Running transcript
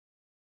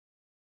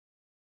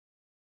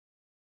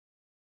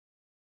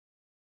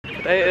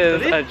Today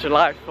is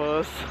July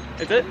 1st.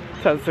 Is it?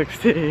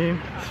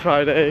 10:16. It's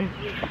Friday.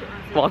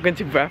 Walking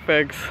to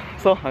breakfast.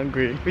 So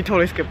hungry. We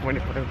totally skipped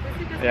morning prayer.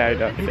 Yeah, I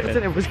know.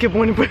 We skipped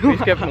morning prayer. We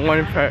skipped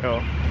morning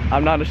prayer.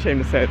 I'm not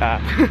ashamed to say that.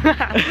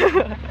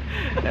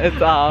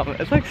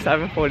 It's like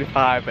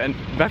 7:45 and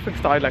breakfast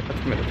started like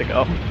 15 minutes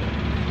ago.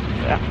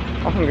 Yeah,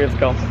 I'm hungry. Let's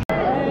go. Are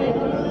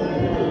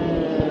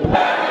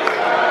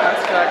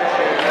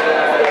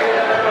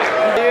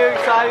you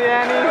excited,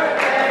 Annie?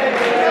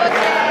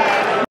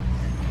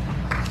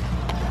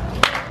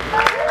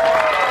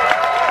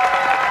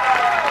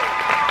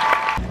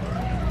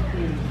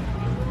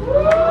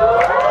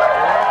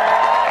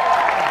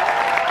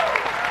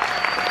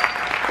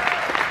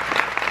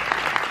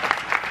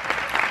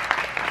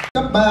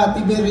 Cấp 3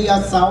 Tiberia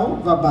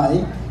 6 và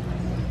 7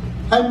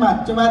 thay mặt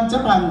cho ban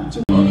chấp hành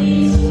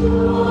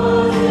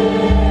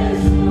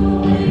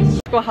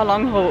How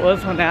long it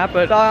was on that,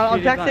 but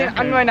I'm texting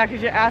Annie right now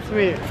because she asked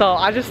me. So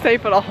I just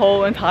stayed for the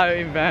whole entire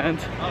event.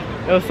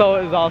 It was so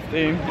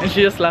exhausting, and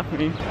she just left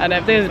me. And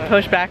everything is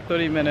pushed back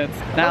 30 minutes.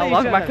 Now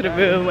welcome back to the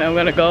room, and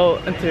we're gonna go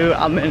into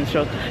our MIEN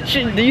show.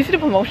 Do you see the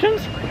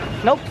promotions?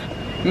 Nope.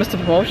 You missed the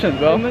promotions,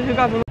 bro. I'm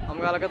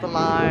gonna look at the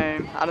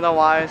line. I don't know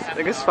why. I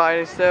think it's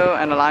Friday still,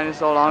 and the line is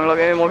so long. Look,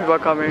 any more people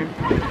are coming.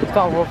 It's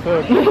not worth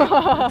it.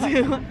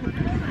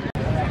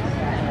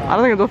 I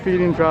don't think it's a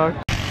feeding drug.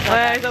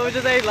 Okay, so we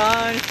just ate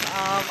lunch.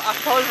 I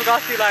totally forgot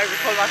to like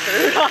record my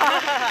food.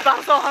 But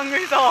I'm so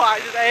hungry, so I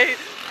just ate.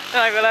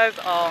 And I realized,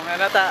 oh man,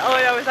 that's that. Oh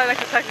yeah, we started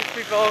like to text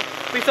people.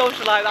 We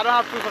socialized. I don't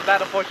have proof of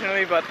that,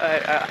 unfortunately, but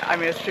I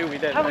mean, it's true, we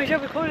did. How we should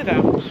have recorded that?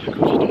 Oh,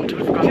 I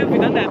totally forgot. Should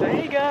have done that.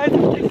 Hey guys,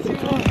 I'm texting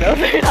you.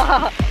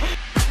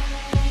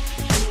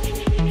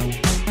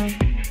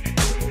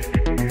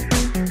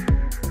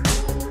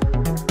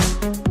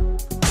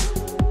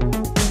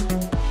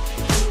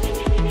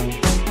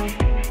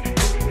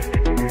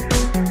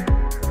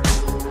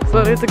 No,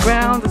 so there's the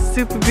ground, it's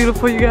super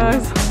beautiful, you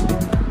guys.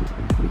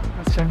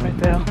 Let's check right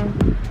there.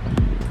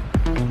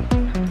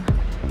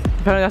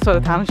 Apparently that's where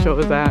the talent show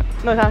is at.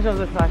 No, talent show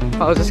is inside.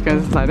 I was just going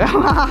inside there.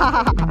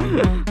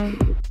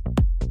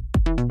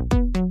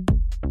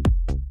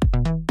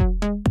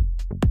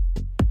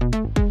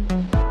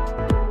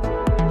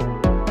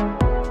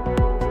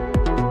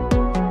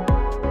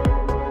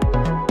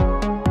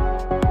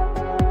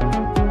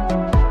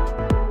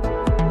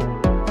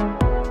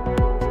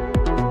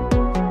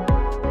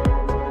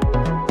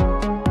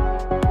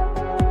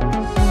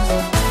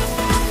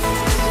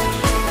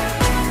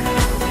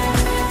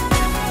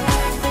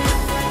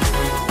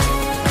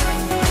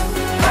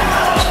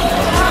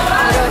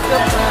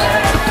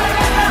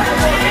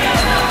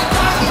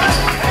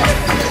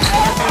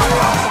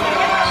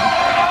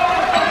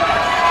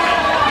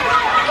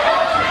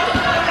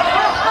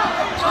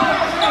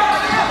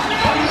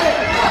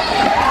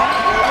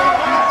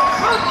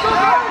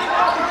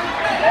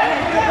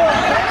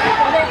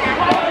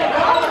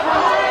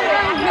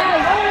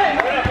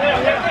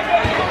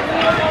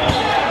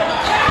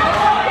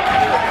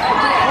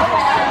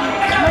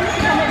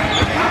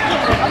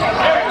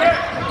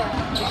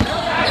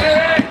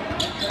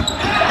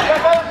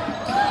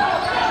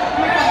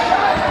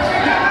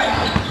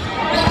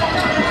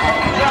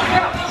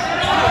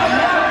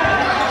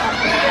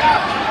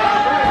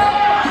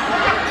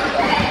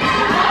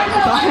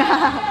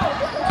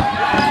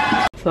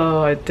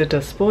 So I did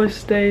the sports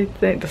thing,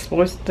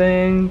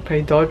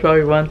 played dodgeball,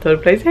 we won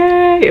 3rd place,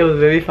 yay! It was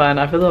really fun.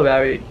 I feel so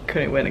bad we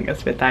couldn't win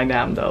against Ve Dat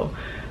Hua though.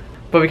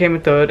 But we came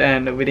in 3rd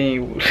and we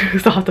didn't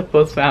lose off the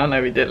first round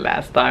like we did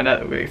last time.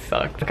 That really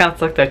sucked. It kind of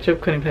sucked that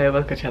Trip couldn't play with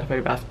us because she had to play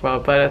basketball,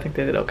 but I think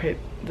they did okay.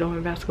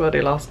 Doing basketball,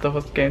 they lost the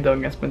first game though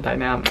against Ve Dat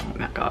Hua. Oh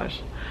my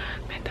gosh,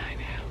 Ve Dat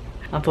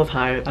Hua. I'm so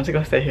tired. I'm just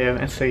gonna stay here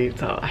and sleep,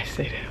 so I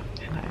stayed here.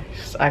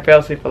 I fell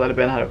asleep for a little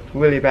bit and had a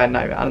really bad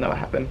night. I don't know what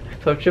happened.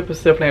 So Trip is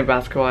still playing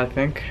basketball, I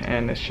think,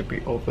 and it should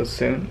be over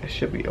soon. It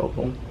should be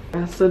over.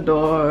 That's the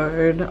door.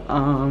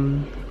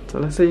 So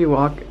let's say you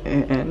walk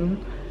in.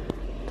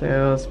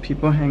 There's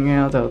people hanging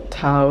out. There are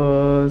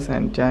towels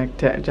and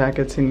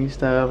jackets and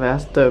stuff.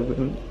 That's the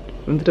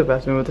room to the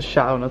bathroom with the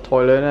shower and the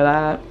toilet and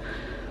that.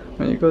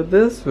 When you go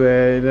this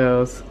way,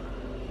 there's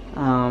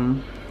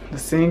the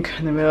sink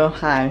in the middle.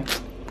 Hi.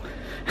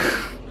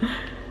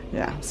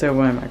 Yeah, so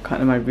wearing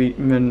my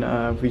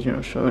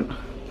regional shirt.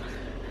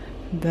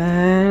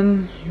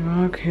 Then you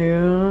walk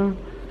here.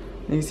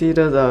 You see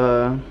there's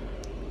a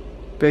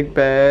big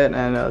bed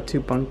and 2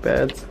 bunk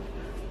beds.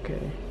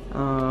 Okay.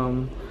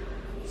 Anne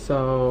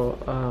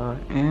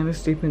is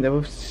sleeping there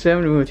with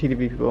 7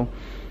 TDB people.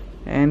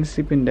 Anne is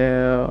sleeping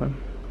there.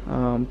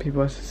 Some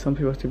people are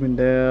sleeping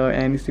there.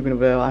 Anne is sleeping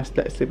over there. I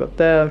sleep up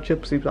there.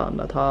 Chip sleeps on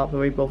the top.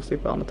 We both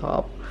sleep on the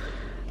top.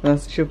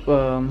 That's Chip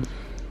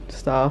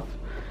stuff.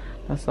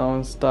 That's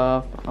someone's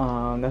stuff.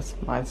 That's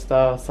my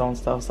stuff. Someone's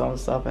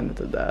stuff, and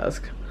it's a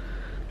desk.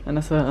 And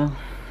that's in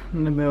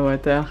the middle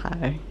right there.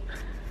 Hi.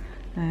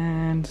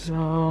 And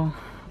so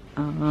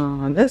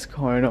on this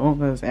corridor,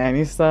 there's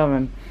Annie's stuff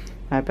and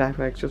my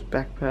backpack, just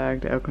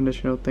backpack, the air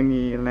conditioner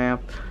thingy,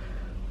 lamp.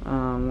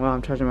 While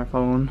I'm charging my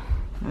phone.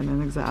 And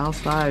then it's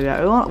outside.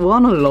 Yeah, we're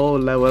on a low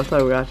level,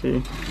 so we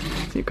actually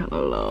see kind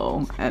of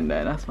low. And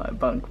then that's my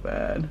bunk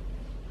bed.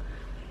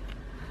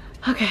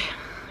 Okay.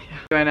 Yeah.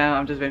 Right now,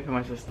 I'm just waiting for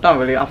my sister. Not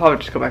really. I'll probably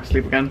just go back to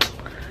sleep again.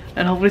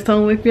 And hopefully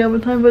someone will wake me up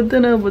in time for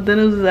dinner. But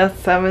dinner is at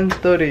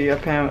 7:30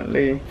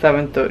 apparently.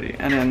 7:30.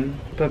 And then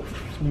the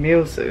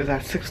meals is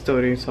at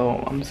 6:30.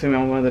 So I'm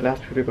assuming I'm one of the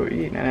last people to go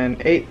eat. And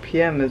then 8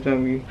 p.m. is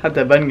when we have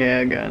the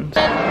bungay again. I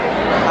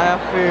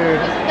have food.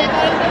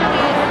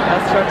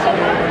 That's structure.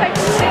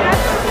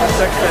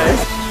 That's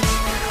okay.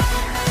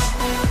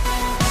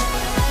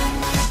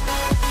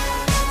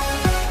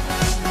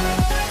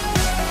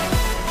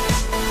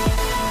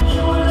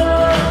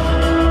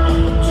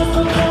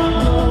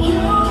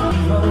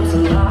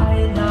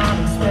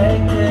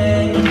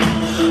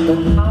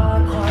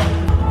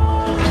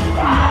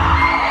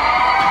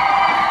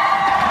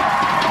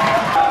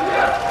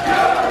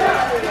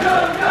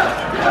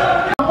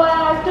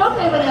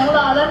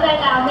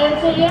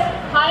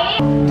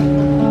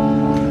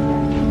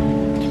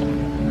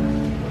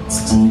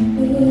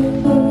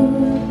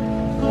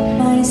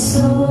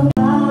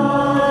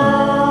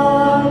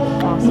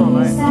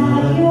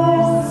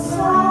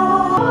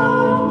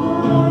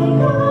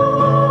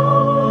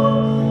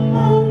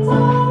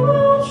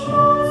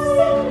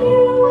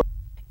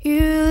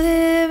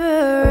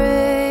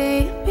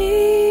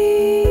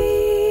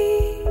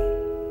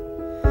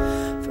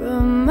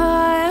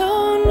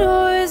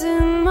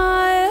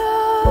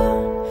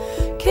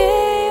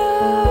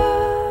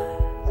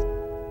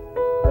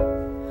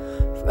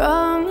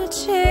 From the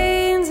chase